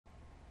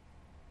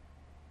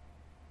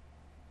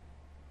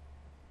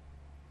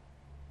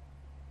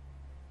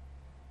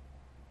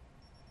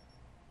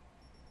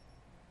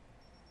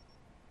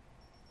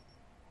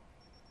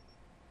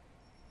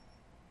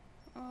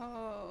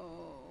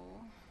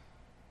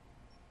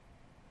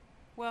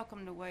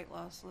Welcome to Weight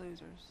Loss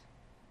Losers.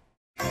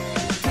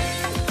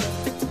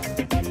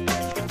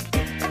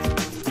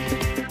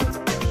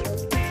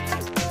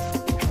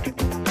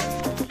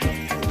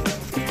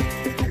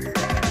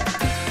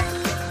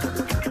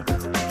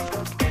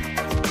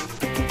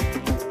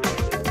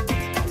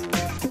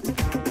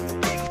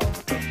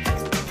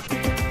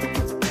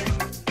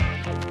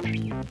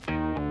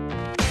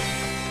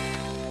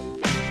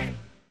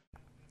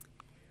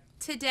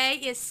 Today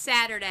is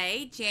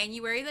Saturday,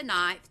 January the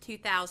 9th,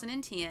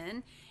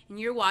 2010, and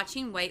you're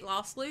watching Weight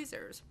Loss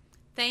Losers.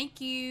 Thank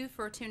you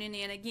for tuning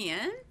in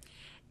again.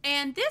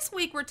 And this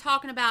week we're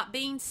talking about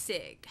being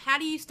sick. How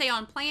do you stay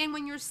on plan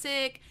when you're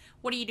sick?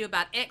 What do you do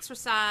about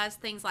exercise?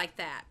 Things like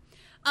that.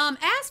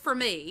 As for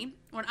me,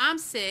 when I'm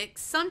sick,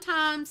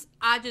 sometimes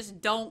I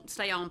just don't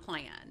stay on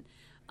plan,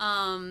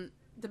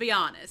 to be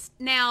honest.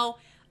 Now,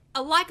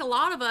 like a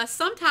lot of us,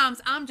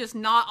 sometimes I'm just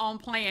not on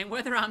plan,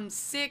 whether I'm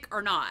sick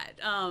or not.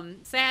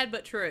 Sad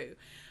but true.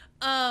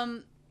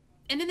 And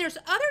then there's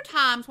other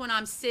times when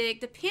I'm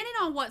sick, depending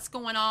on what's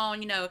going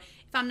on, if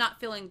I'm not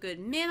feeling good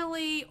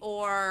mentally,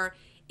 or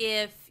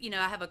if,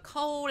 I have a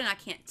cold and I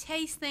can't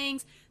taste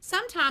things.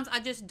 Sometimes I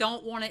just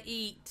don't want to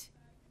eat,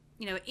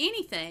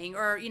 anything,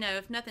 or,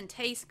 if nothing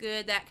tastes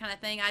good, that kind of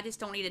thing, I just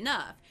don't eat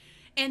enough.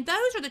 And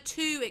those are the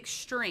two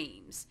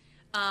extremes.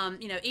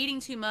 Eating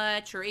too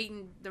much or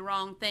eating the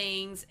wrong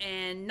things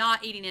and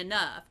not eating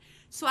enough.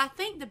 So I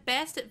think the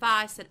best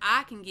advice that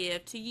I can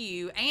give to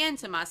you and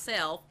to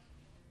myself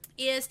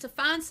is to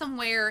find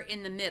somewhere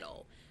in the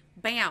middle,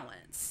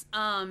 balance.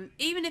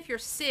 Even if you're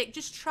sick,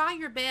 just try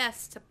your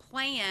best to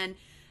plan,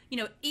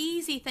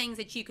 easy things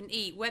that you can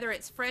eat, whether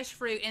it's fresh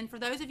fruit. And for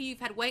those of you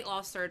who've had weight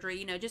loss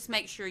surgery, just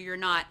make sure you're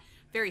not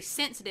very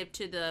sensitive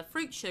to the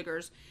fruit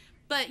sugars.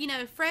 But,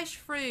 fresh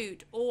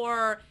fruit,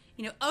 or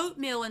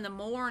oatmeal in the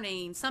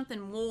morning,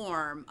 something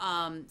warm,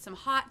 some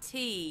hot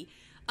tea,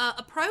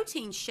 a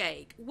protein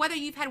shake. Whether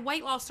you've had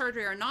weight loss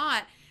surgery or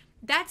not,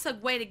 that's a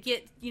way to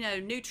get,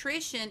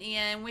 nutrition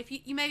in. If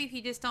maybe if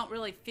you just don't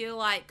really feel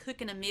like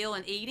cooking a meal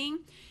and eating,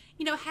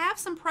 have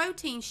some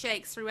protein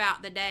shakes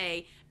throughout the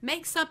day.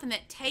 Make something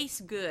that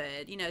tastes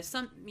good.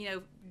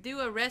 Do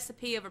a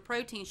recipe of a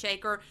protein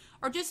shake, or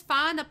just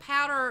find a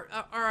powder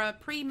or a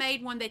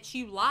pre-made one that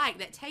you like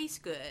that tastes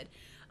good.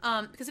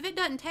 Because if it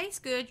doesn't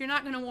taste good, you're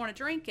not going to want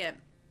to drink it,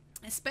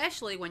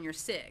 especially when you're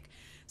sick.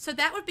 So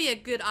that would be a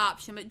good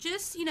option. But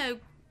just,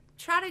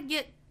 try to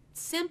get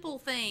simple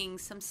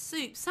things, some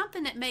soup,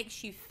 something that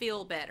makes you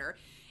feel better.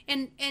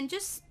 And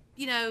just,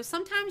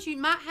 sometimes you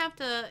might have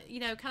to,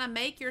 kind of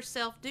make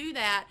yourself do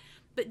that,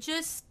 but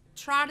just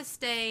try to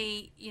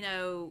stay,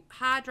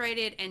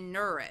 hydrated and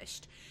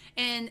nourished.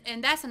 And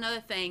that's another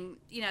thing,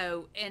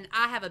 and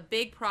I have a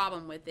big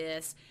problem with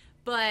this,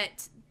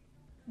 but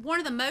one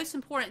of the most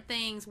important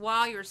things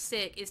while you're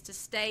sick is to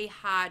stay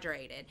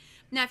hydrated.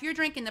 Now, if you're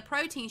drinking the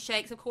protein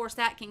shakes, of course,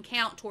 that can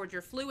count towards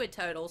your fluid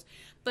totals.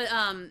 But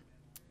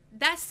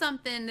that's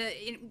something that,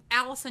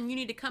 Allison, you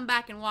need to come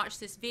back and watch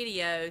this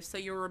video so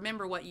you'll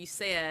remember what you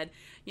said,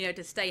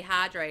 to stay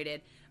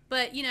hydrated.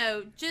 But,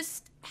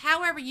 just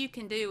however you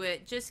can do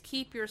it, just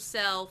keep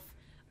yourself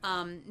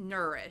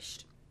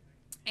nourished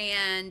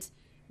and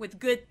with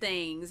good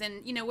things.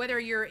 And whether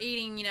you're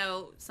eating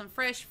some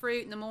fresh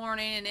fruit in the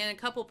morning and then a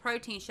couple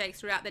protein shakes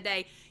throughout the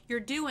day,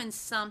 you're doing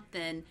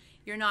something.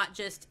 You're not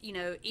just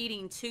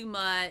eating too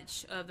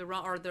much of the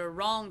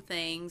wrong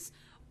things,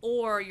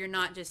 or you're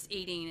not just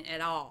eating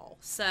at all.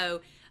 So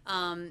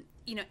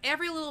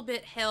every little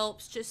bit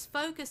helps. Just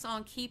focus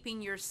on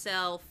keeping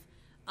yourself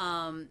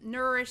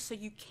nourished so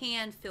you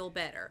can feel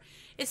better.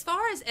 As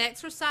far as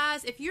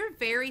exercise, if you're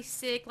very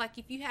sick, like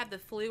if you have the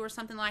flu or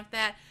something like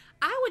that,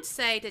 I would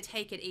say to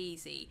take it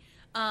easy.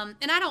 And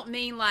I don't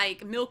mean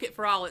like milk it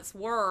for all it's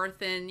worth,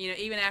 and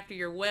even after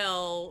you're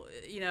well,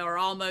 or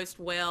almost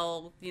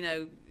well,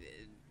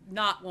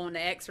 not wanting to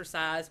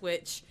exercise,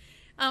 which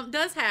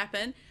does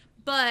happen.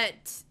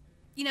 But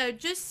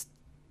just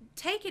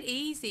take it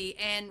easy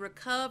and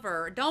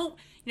recover. Don't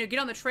get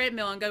on the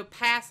treadmill and go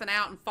passing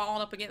out and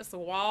falling up against the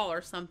wall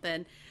or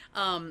something.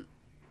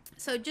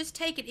 So just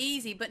take it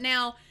easy. But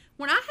now,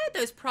 when I had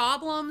those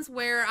problems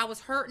where I was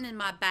hurting in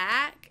my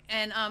back,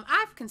 and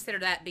I've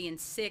considered that being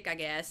sick, I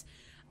guess,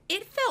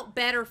 it felt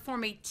better for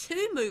me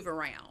to move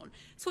around.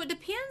 So it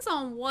depends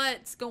on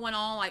what's going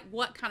on, like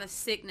what kind of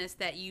sickness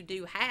that you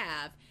do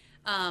have,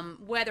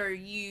 whether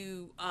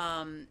you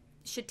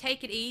should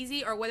take it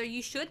easy or whether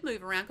you should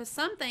move around, because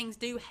some things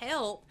do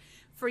help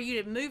for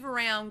you to move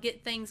around,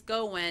 get things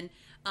going.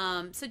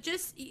 So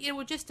it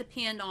will just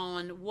depend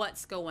on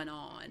what's going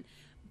on.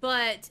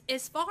 But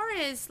as far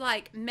as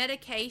like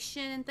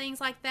medication and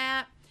things like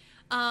that,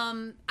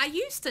 I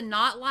used to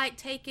not like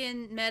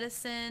taking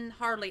medicine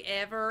hardly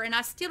ever, and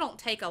I still don't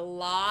take a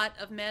lot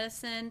of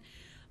medicine.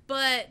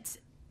 But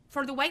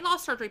for the weight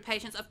loss surgery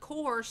patients, of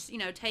course,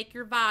 take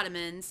your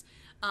vitamins,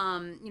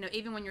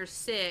 even when you're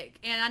sick.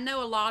 And I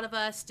know a lot of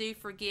us do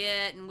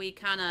forget, and we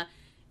kind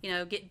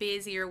of, get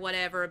busy or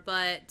whatever,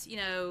 but,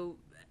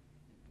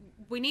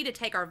 we need to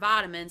take our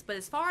vitamins. But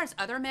as far as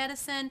other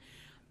medicine,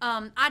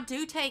 I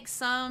do take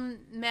some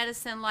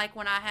medicine like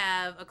when I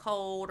have a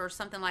cold or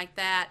something like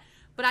that,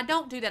 but I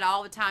don't do that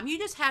all the time. You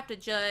just have to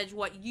judge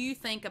what you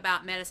think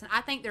about medicine.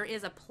 I think there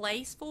is a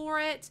place for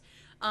it.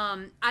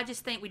 I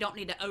just think we don't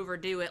need to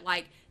overdo it,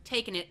 like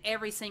taking it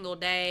every single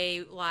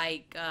day,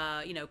 like,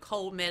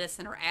 cold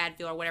medicine or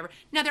Advil or whatever.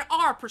 Now, there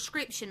are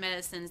prescription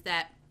medicines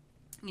that,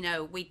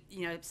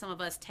 some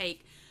of us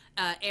take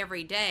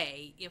every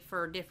day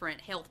for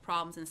different health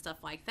problems and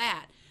stuff like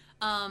that.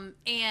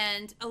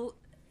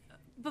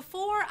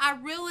 Before, I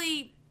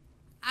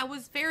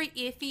was very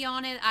iffy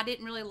on it. I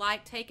didn't really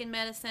like taking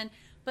medicine,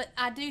 but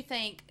I do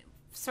think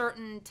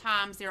certain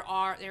times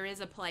there is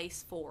a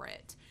place for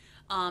it,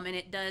 and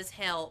it does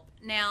help.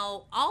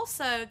 Now,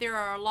 also, there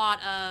are a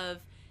lot of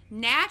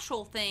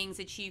natural things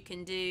that you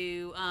can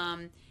do,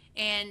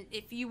 and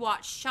if you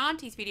watch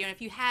Shanti's video, and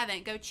if you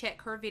haven't, go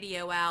check her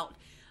video out.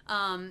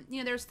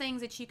 There's things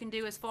that you can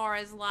do as far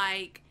as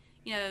like,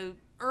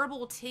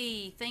 herbal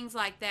tea, things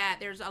like that.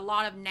 There's a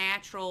lot of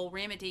natural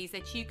remedies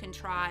that you can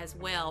try as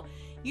well.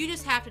 You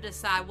just have to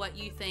decide what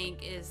you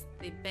think is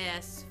the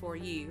best for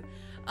you.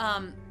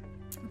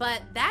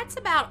 But that's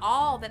about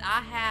all that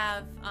I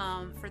have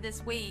for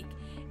this week.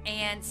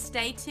 And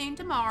stay tuned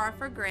tomorrow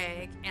for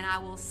Greg, and I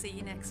will see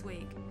you next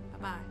week.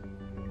 Bye-bye.